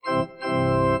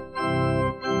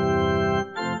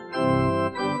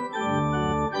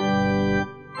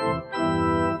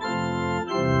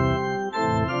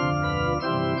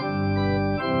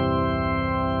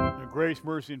Grace,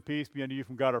 mercy, and peace be unto you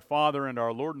from God our Father and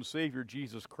our Lord and Savior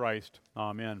Jesus Christ.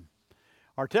 Amen.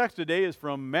 Our text today is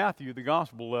from Matthew, the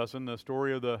gospel lesson, the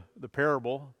story of the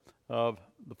parable of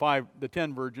the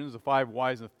 10 virgins, the 5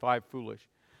 wise and the 5 foolish.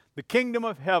 The kingdom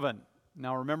of heaven.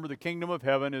 Now remember, the kingdom of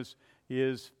heaven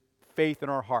is faith in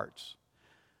our hearts.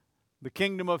 The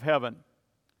kingdom of heaven.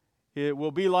 It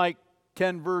will be like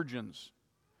 10 virgins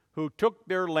who took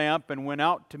their lamp and went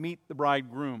out to meet the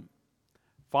bridegroom.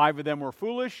 5 of them were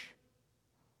foolish,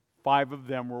 5 of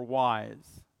them were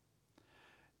wise.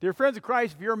 Dear friends of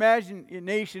Christ, if your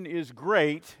imagination is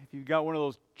great, if you've got one of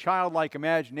those childlike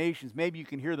imaginations, maybe you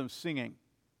can hear them singing.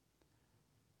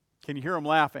 Can you hear them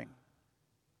laughing?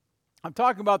 I'm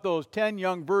talking about those 10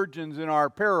 young virgins in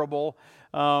our parable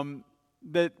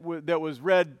that was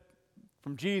read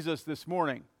from Jesus this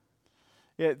morning.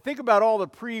 Think about all the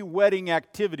pre-wedding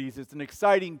activities. It's an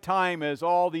exciting time as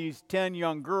all these 10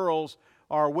 young girls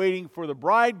are waiting for the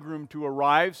bridegroom to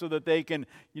arrive so that they can,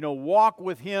 walk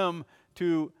with him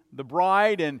to the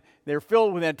bride, and they're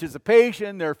filled with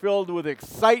anticipation, they're filled with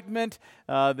excitement.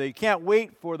 They can't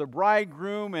wait for the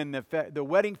bridegroom and the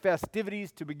wedding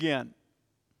festivities to begin.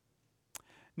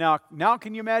 Now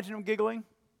can you imagine them giggling?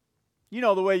 You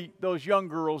know the way those young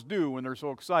girls do when they're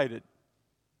so excited.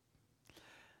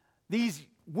 These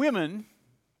women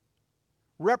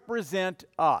represent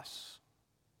us.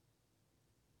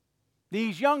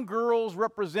 These young girls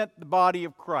represent the body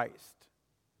of Christ.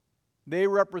 They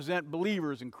represent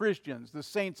believers and Christians, the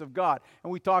saints of God.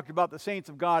 And we talked about the saints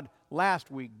of God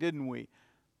last week, didn't we?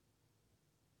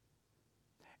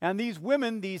 And these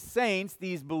women, these saints,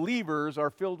 these believers are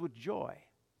filled with joy.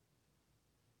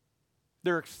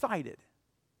 They're excited.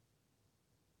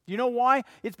 Do you know why?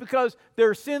 It's because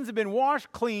their sins have been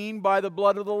washed clean by the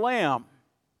blood of the Lamb.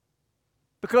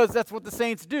 Because that's what the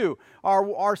saints do.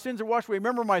 Our sins are washed away.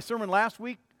 Remember my sermon last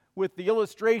week with the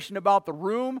illustration about the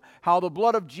room, how the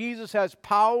blood of Jesus has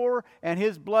power and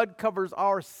His blood covers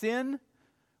our sin?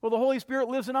 Well, the Holy Spirit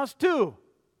lives in us too.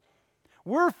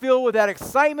 We're filled with that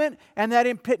excitement and that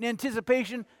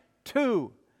anticipation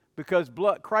too, because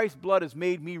Christ's blood has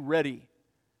made me ready.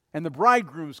 And the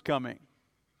bridegroom's coming.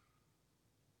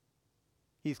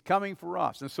 He's coming for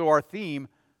us. And so our theme,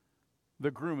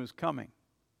 the groom is coming.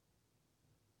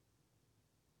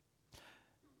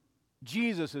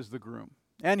 Jesus is the groom.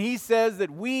 And He says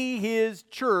that we, His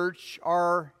church,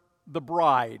 are the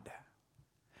bride.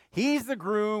 He's the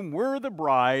groom, we're the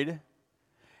bride,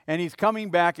 and He's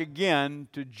coming back again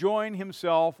to join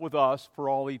Himself with us for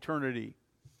all eternity.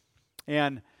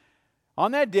 And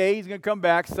on that day, He's going to come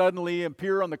back suddenly,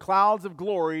 appear on the clouds of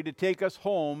glory to take us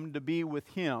home to be with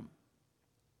Him.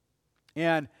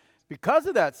 And because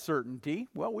of that certainty,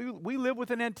 well, we live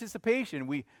with an anticipation.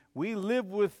 We live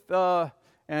with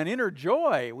an inner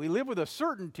joy. We live with a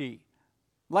certainty,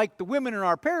 like the women in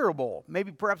our parable,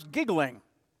 maybe perhaps giggling.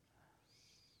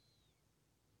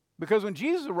 Because when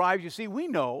Jesus arrives, you see, we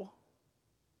know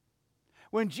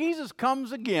when Jesus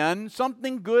comes again,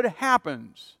 something good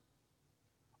happens.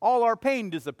 All our pain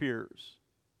disappears.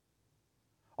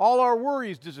 All our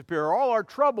worries disappear. All our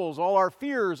troubles, all our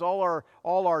fears, all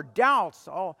our doubts,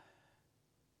 all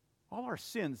our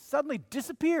sins suddenly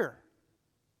disappear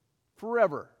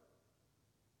forever.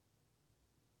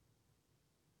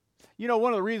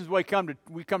 One of the reasons why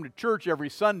we come to church every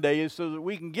Sunday is so that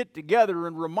we can get together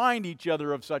and remind each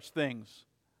other of such things.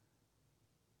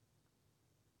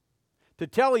 To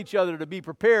tell each other to be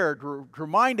prepared, to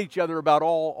remind each other about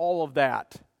all of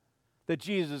that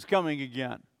Jesus is coming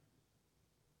again.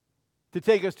 To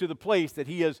take us to the place that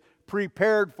He has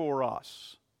prepared for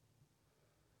us.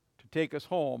 To take us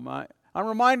home. I'm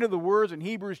reminded of the words in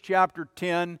Hebrews chapter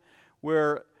 10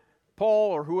 where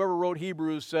Paul, or whoever wrote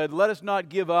Hebrews, said, "Let us not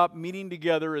give up meeting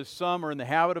together as some are in the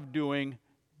habit of doing.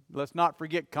 Let's not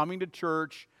forget coming to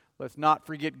church. Let's not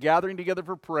forget gathering together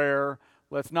for prayer.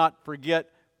 Let's not forget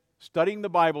studying the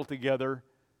Bible together,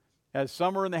 as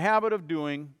some are in the habit of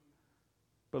doing.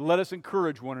 But let us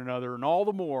encourage one another, and all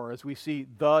the more as we see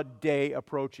the day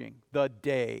approaching." The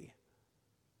day.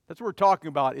 That's what we're talking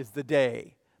about, is the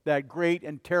day. That great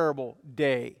and terrible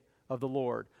day of the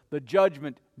Lord. The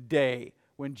judgment day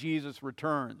when Jesus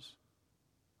returns.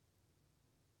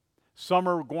 Some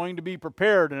are going to be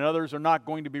prepared and others are not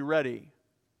going to be ready.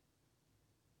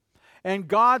 And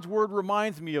God's Word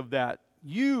reminds me of that.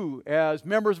 You, as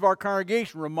members of our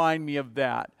congregation, remind me of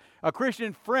that. A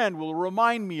Christian friend will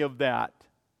remind me of that.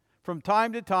 From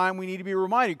time to time, we need to be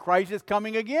reminded, Christ is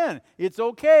coming again. It's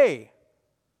okay.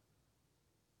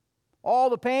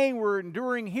 All the pain we're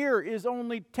enduring here is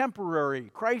only temporary.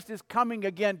 Christ is coming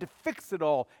again to fix it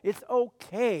all. It's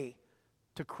okay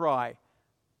to cry.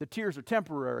 The tears are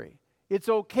temporary. It's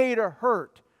okay to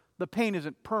hurt. The pain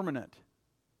isn't permanent.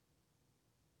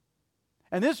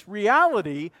 And this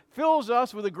reality fills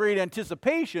us with a great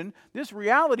anticipation. This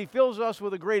reality fills us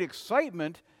with a great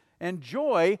excitement and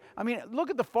joy. I mean, look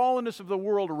at the fallenness of the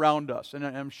world around us. And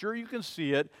I'm sure you can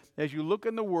see it. As you look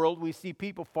in the world, we see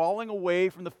people falling away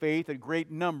from the faith in great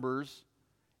numbers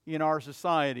in our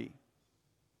society.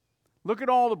 Look at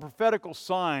all the prophetical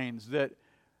signs that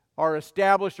are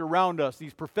established around us.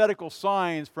 These prophetical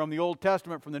signs from the Old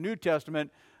Testament, from the New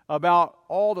Testament, about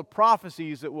all the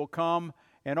prophecies that will come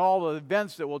and all the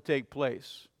events that will take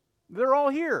place. They're all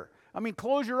here. I mean,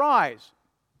 close your eyes.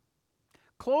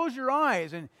 Close your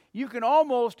eyes and you can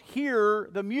almost hear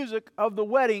the music of the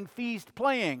wedding feast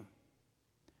playing.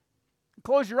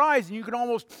 Close your eyes and you can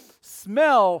almost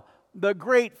smell the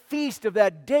great feast of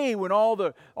that day when all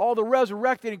the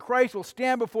resurrected in Christ will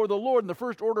stand before the Lord and the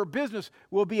first order of business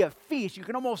will be a feast. You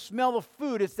can almost smell the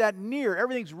food. It's that near.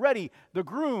 Everything's ready. The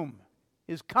groom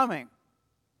is coming.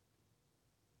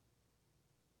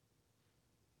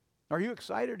 Are you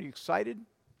excited? Are you excited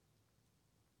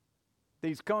that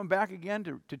He's coming back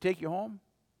again to take you home?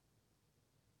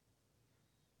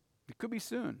 It could be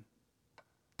soon.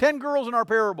 10 girls in our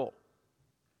parable.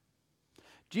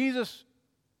 Jesus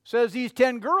says these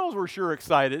 10 girls were sure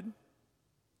excited.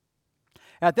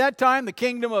 At that time, the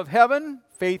kingdom of heaven,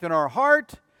 faith in our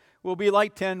heart, will be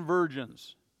like 10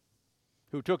 virgins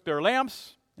who took their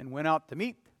lamps and went out to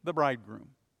meet the bridegroom.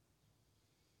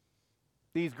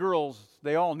 These girls,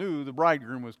 they all knew the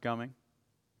bridegroom was coming.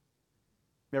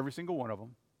 Every single one of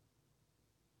them.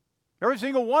 Every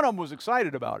single one of them was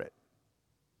excited about it.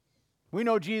 We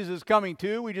know Jesus is coming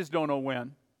too, we just don't know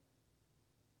when.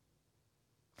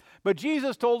 But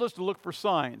Jesus told us to look for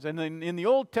signs. And in the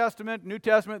Old Testament, New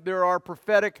Testament, there are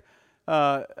prophetic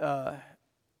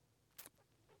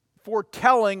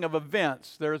foretelling of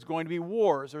events. There's going to be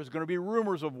wars. There's going to be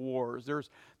rumors of wars. There's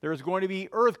going to be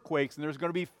earthquakes, and there's going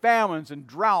to be famines and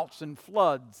droughts and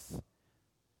floods.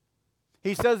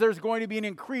 He says there's going to be an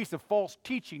increase of false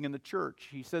teaching in the church.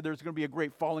 He said there's going to be a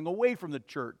great falling away from the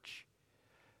church.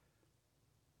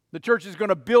 The church is going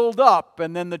to build up,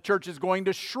 and then the church is going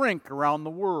to shrink around the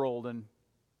world. And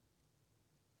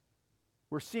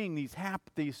we're seeing these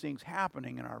things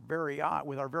happening in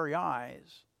with our very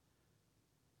eyes.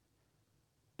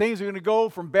 Things are going to go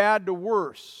from bad to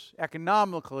worse,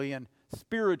 economically and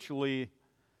spiritually,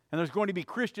 and there's going to be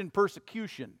Christian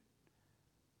persecution.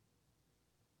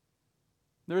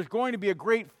 There's going to be a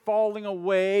great falling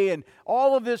away, and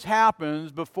all of this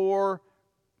happens before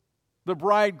the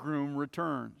bridegroom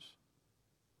returns.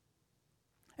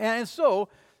 And so,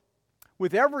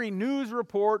 with every news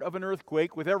report of an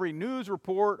earthquake, with every news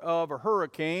report of a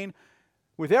hurricane,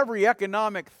 with every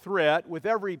economic threat, with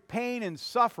every pain and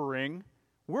suffering,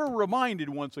 we're reminded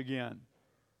once again,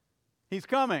 He's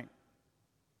coming.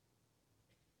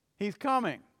 He's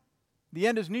coming. The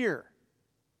end is near.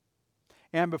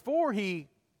 And before He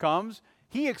comes,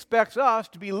 He expects us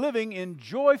to be living in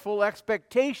joyful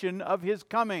expectation of His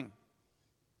coming.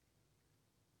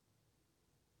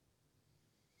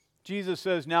 Jesus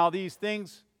says, now these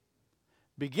things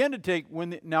begin to take,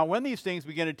 when these things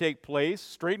begin to take place,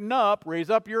 straighten up, raise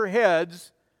up your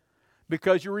heads,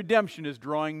 because your redemption is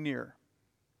drawing near.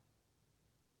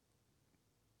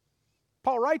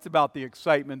 Paul writes about the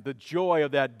excitement, the joy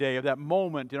of that day, of that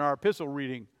moment in our epistle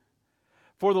reading.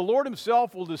 For the Lord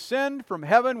Himself will descend from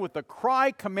heaven with the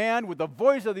cry, command, with the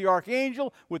voice of the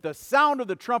archangel, with the sound of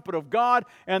the trumpet of God,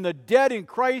 and the dead in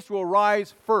Christ will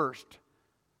rise first.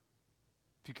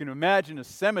 If you can imagine a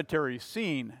cemetery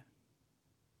scene,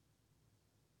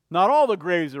 not all the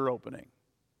graves are opening.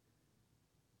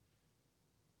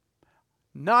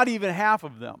 Not even half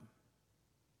of them.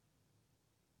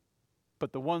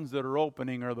 But the ones that are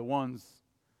opening are the ones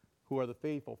who are the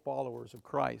faithful followers of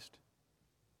Christ.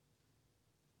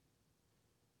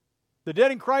 The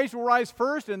dead in Christ will rise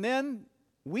first, and then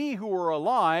we who are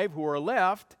alive, who are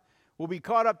left, will be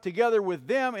caught up together with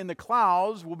them in the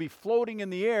clouds. We'll be floating in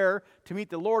the air to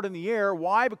meet the Lord in the air.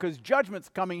 Why? Because judgment's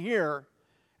coming here,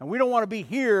 and we don't want to be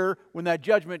here when that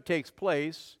judgment takes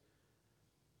place.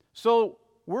 So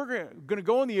we're going to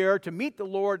go in the air to meet the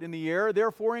Lord in the air.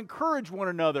 Therefore, encourage one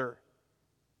another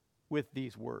with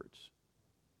these words.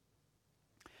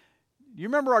 You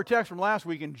remember our text from last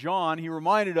week in John? He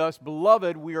reminded us,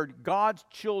 beloved, we are God's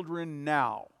children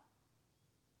now.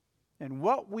 And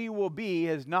what we will be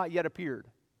has not yet appeared.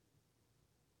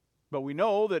 But we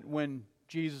know that when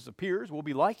Jesus appears, we'll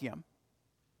be like Him.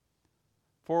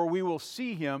 For we will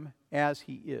see Him as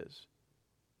He is.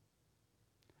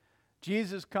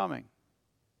 Jesus is coming.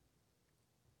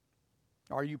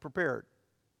 Are you prepared?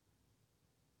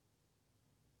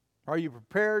 Are you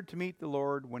prepared to meet the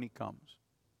Lord when He comes?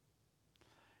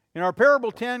 In our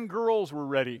parable, 10 girls were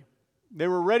ready. They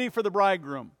were ready for the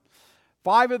bridegroom.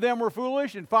 5 of them were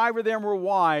foolish, and 5 of them were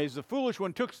wise. The foolish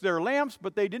one took their lamps,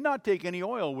 but they did not take any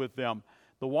oil with them.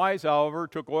 The wise, however,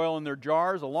 took oil in their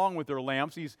jars along with their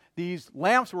lamps. These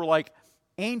lamps were like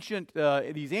ancient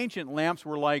lamps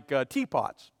were like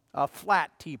teapots, a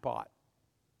flat teapot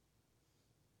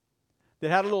that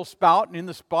had a little spout, and in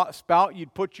the spout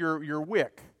you'd put your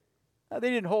wick. They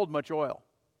didn't hold much oil.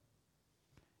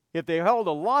 If they held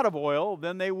a lot of oil,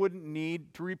 then they wouldn't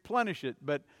need to replenish it,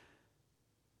 but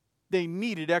they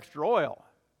needed extra oil.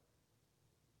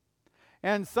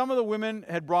 And some of the women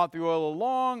had brought the oil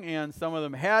along, and some of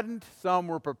them hadn't. Some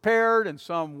were prepared, and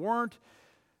some weren't.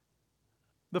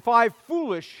 The 5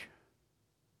 foolish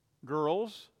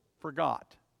girls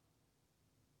forgot.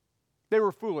 They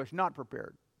were foolish, not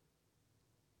prepared.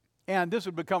 And this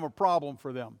would become a problem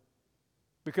for them,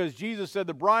 because Jesus said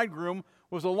the bridegroom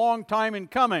was a long time in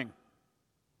coming.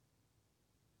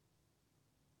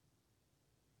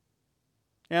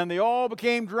 And they all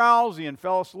became drowsy and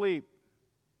fell asleep.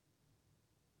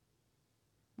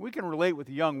 We can relate with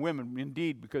the young women,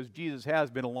 indeed, because Jesus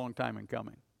has been a long time in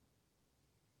coming.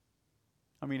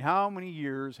 I mean, how many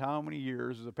years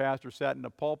as a pastor sat in a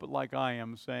pulpit like I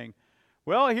am saying,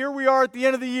 well, here we are at the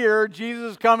end of the year,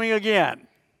 Jesus is coming again.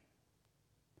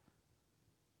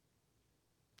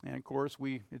 And of course,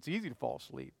 it's easy to fall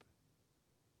asleep.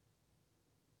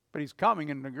 But He's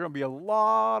coming, and there are going to be a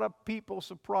lot of people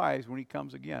surprised when He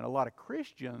comes again. A lot of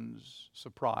Christians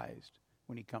surprised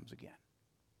when He comes again.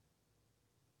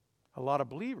 A lot of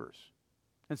believers.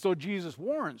 And so Jesus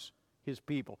warns His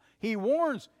people. He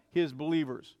warns His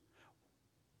believers.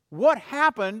 What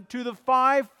happened to the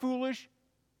 5 foolish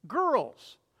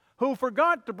girls who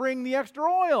forgot to bring the extra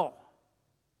oil?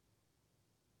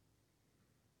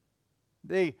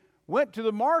 They went to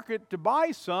the market to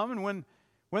buy some, and when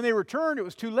they returned, it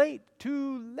was too late.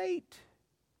 Too late.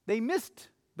 They missed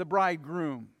the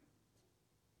bridegroom.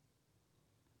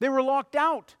 They were locked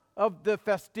out of the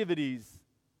festivities.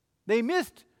 They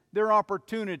missed their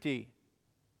opportunity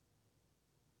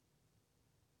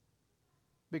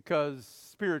because,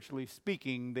 spiritually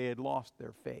speaking, they had lost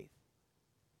their faith.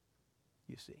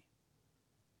 You see.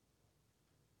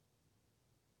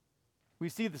 We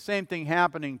see the same thing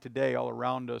happening today all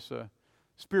around us,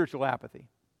 spiritual apathy.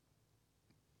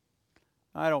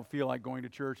 I don't feel like going to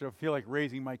church. I don't feel like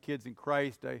raising my kids in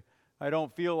Christ. I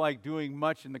don't feel like doing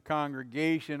much in the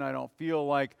congregation. I don't feel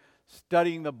like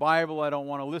studying the Bible. I don't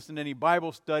want to listen to any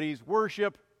Bible studies.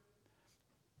 Worship,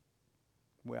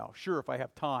 well, sure, if I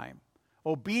have time.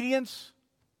 Obedience,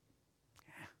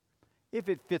 if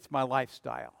it fits my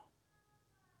lifestyle.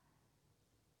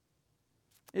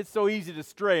 It's so easy to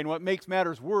stray, and what makes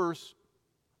matters worse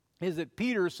is that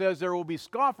Peter says there will be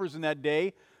scoffers in that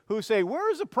day who say,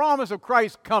 where is the promise of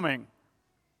Christ coming?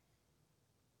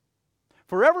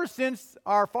 For ever since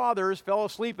our fathers fell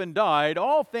asleep and died,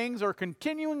 all things are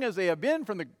continuing as they have been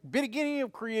from the beginning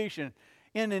of creation.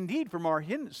 And indeed, from our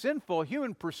sinful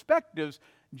human perspectives,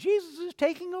 Jesus is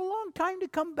taking a long time to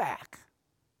come back.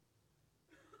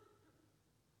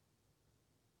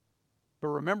 But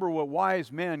remember what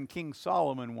wise man King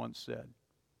Solomon once said.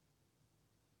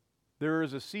 There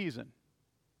is a season,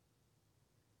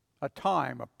 a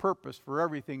time, a purpose for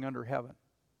everything under heaven.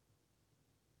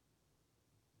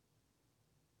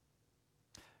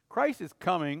 Christ is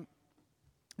coming,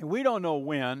 and we don't know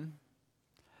when.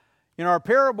 In our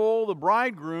parable, the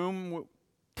bridegroom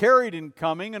tarried in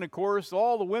coming, and of course,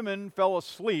 all the women fell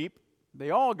asleep.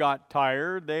 They all got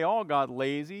tired. They all got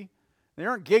lazy. They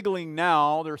aren't giggling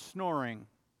now, they're snoring.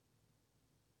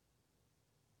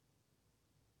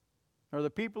 Are the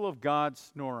people of God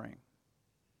snoring?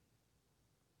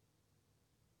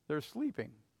 They're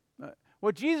sleeping.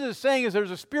 What Jesus is saying is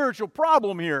there's a spiritual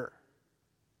problem here.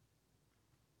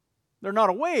 They're not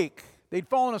awake. They'd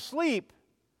fallen asleep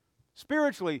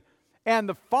spiritually. And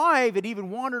the 5 had even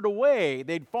wandered away.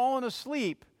 They'd fallen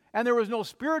asleep. And there was no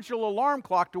spiritual alarm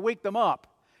clock to wake them up.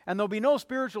 And there'll be no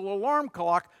spiritual alarm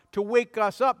clock to wake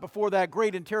us up before that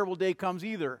great and terrible day comes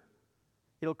either.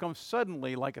 It'll come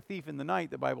suddenly like a thief in the night,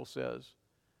 the Bible says.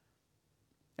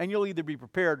 And you'll either be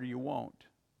prepared or you won't.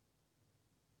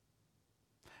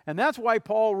 And that's why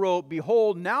Paul wrote,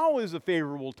 behold, now is a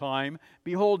favorable time.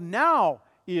 Behold, now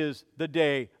is the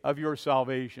day of your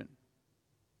salvation.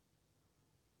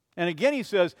 And again he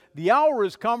says, the hour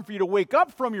has come for you to wake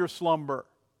up from your slumber.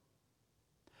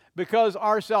 Because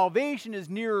our salvation is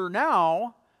nearer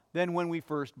now than when we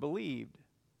first believed.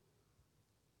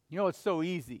 You know, it's so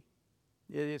easy.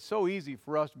 It's so easy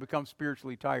for us to become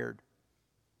spiritually tired.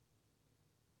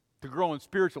 to grow in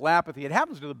spiritual apathy. It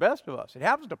happens to the best of us. It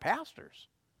happens to pastors.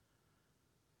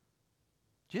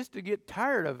 Just to get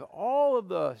tired of all of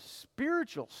the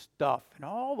spiritual stuff and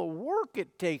all the work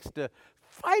it takes to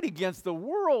fight against the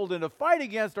world and to fight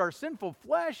against our sinful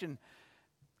flesh. And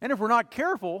if we're not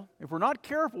careful,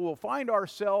 we'll find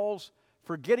ourselves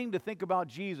forgetting to think about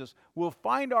Jesus. We'll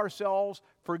find ourselves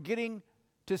forgetting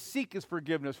to seek His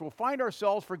forgiveness. We'll find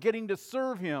ourselves forgetting to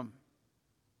serve Him.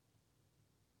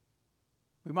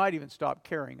 We might even stop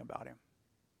caring about Him.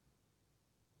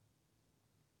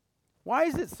 Why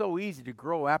is it so easy to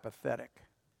grow apathetic?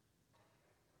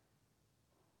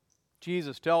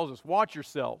 Jesus tells us, watch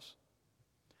yourselves,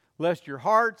 lest your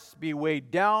hearts be weighed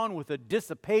down with the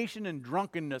dissipation and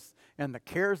drunkenness and the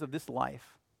cares of this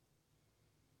life.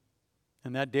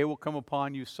 And that day will come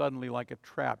upon you suddenly like a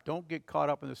trap. Don't get caught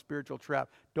up in the spiritual trap.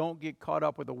 Don't get caught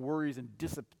up with the worries and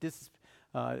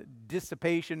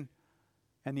dissipation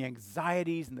and the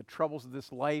anxieties and the troubles of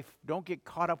this life. Don't get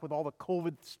caught up with all the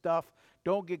COVID stuff.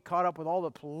 Don't get caught up with all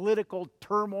the political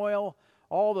turmoil.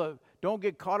 Don't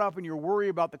get caught up in your worry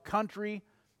about the country.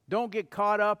 Don't get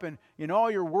caught up in all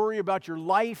your worry about your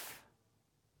life.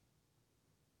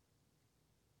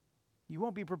 You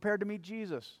won't be prepared to meet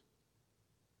Jesus.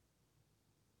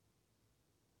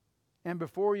 And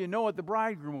before you know it, the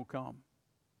bridegroom will come.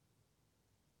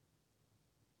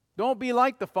 Don't be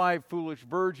like the 5 foolish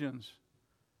virgins.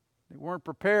 They weren't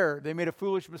prepared. They made a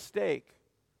foolish mistake.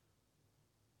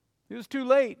 It was too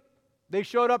late. They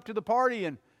showed up to the party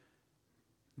and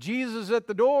Jesus is at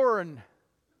the door and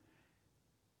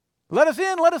let us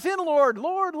in, Lord.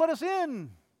 Lord, let us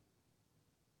in.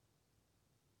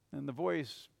 And the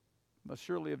voice must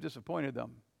surely have disappointed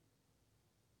them.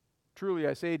 Truly,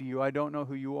 I say to you, I don't know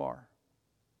who you are.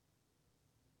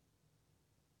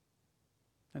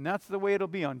 And that's the way it'll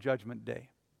be on Judgment Day.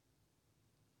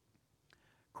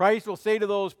 Christ will say to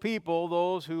those people,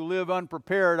 those who live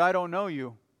unprepared, I don't know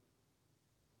you.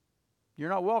 You're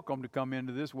not welcome to come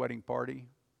into this wedding party,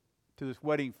 to this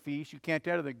wedding feast. You can't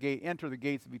enter the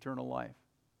gates of eternal life.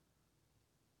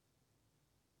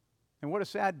 And what a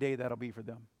sad day that'll be for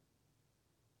them.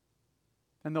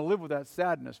 And they'll live with that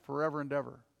sadness forever and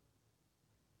ever.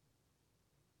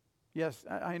 Yes,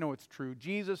 I know it's true.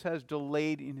 Jesus has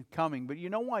delayed in coming. But you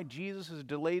know why Jesus has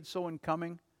delayed so in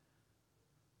coming?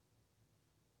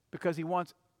 Because He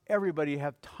wants everybody to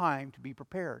have time to be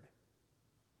prepared.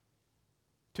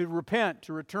 To repent,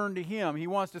 to return to Him. He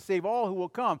wants to save all who will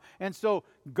come. And so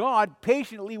God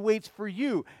patiently waits for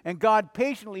you. And God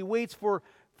patiently waits for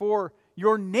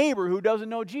your neighbor who doesn't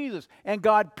know Jesus. And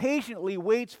God patiently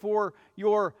waits for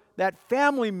that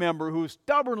family member who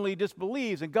stubbornly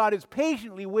disbelieves. And God is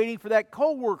patiently waiting for that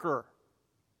coworker.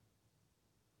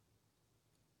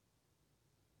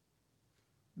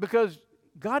 Because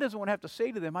God doesn't want to have to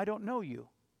say to them, I don't know you.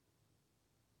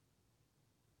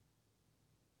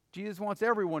 Jesus wants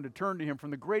everyone to turn to Him,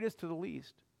 from the greatest to the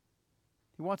least.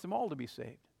 He wants them all to be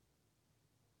saved.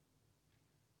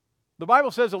 The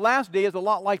Bible says the last day is a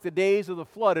lot like the days of the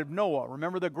flood of Noah.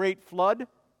 Remember the great flood?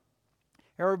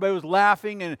 Everybody was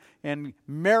laughing and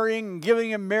marrying and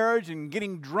giving in marriage and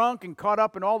getting drunk and caught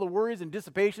up in all the worries and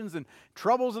dissipations and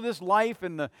troubles of this life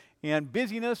and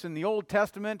busyness in the Old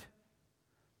Testament.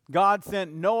 God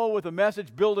sent Noah with a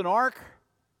message, build an ark.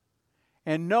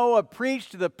 And Noah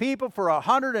preached to the people for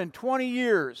 120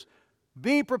 years.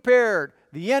 Be prepared.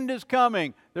 The end is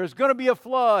coming. There's going to be a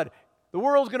flood. The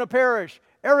world's going to perish.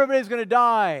 Everybody's going to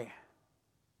die.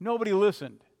 Nobody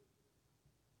listened.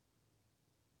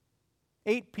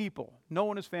 8 people, Noah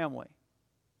and his family,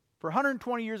 for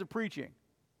 120 years of preaching.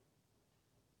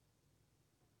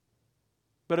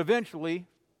 But eventually,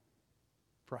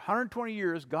 for 120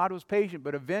 years, God was patient,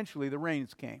 but eventually the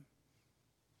rains came.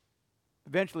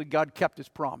 Eventually, God kept His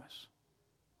promise.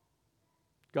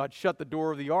 God shut the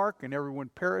door of the ark, and everyone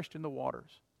perished in the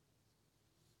waters.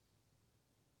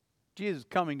 Jesus is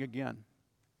coming again.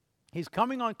 He's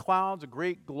coming on clouds of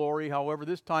great glory. However,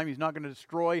 this time He's not going to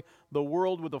destroy the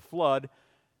world with a flood.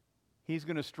 He's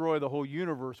going to destroy the whole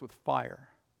universe with fire.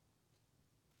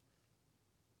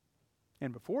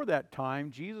 And before that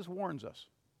time, Jesus warns us.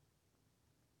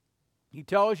 He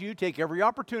tells you, take every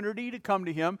opportunity to come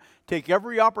to Him. Take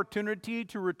every opportunity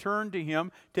to return to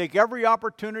Him. Take every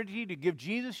opportunity to give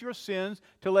Jesus your sins,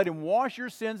 to let Him wash your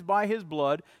sins by His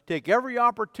blood. Take every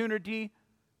opportunity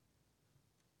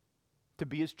to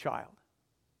be His child.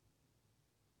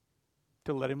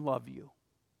 To let Him love you.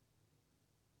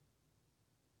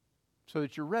 So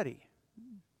that you're ready.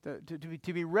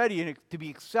 To be ready and to be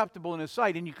acceptable in His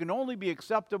sight. And you can only be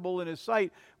acceptable in His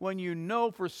sight when you know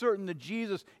for certain that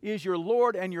Jesus is your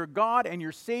Lord and your God and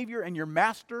your Savior and your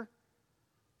Master.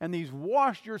 and He's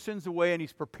washed your sins away, and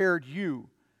He's prepared you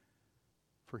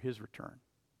for His return.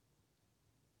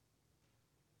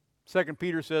 2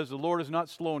 Peter says, the Lord is not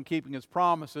slow in keeping His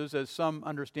promises, as some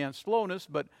understand slowness,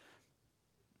 but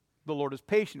the Lord is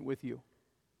patient with you.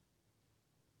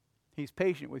 He's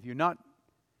patient with you, not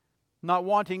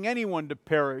wanting anyone to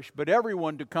perish, but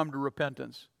everyone to come to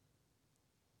repentance.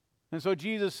 And so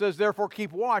Jesus says, therefore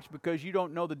keep watch, because you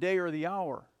don't know the day or the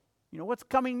hour. You know, what's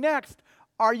coming next?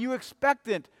 Are you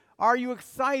expectant? Are you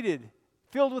excited?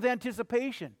 Filled with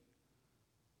anticipation?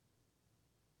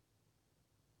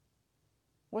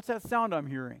 What's that sound I'm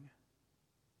hearing?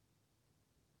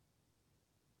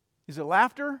 Is it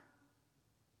laughter?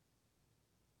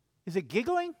 Is it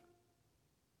giggling?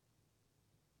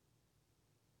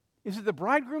 Is it the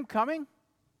bridegroom coming?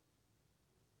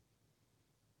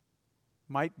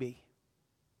 Might be.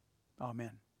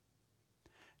 Amen.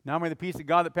 Now may the peace of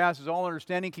God that passes all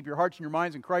understanding keep your hearts and your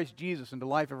minds in Christ Jesus into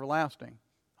life everlasting.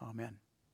 Amen.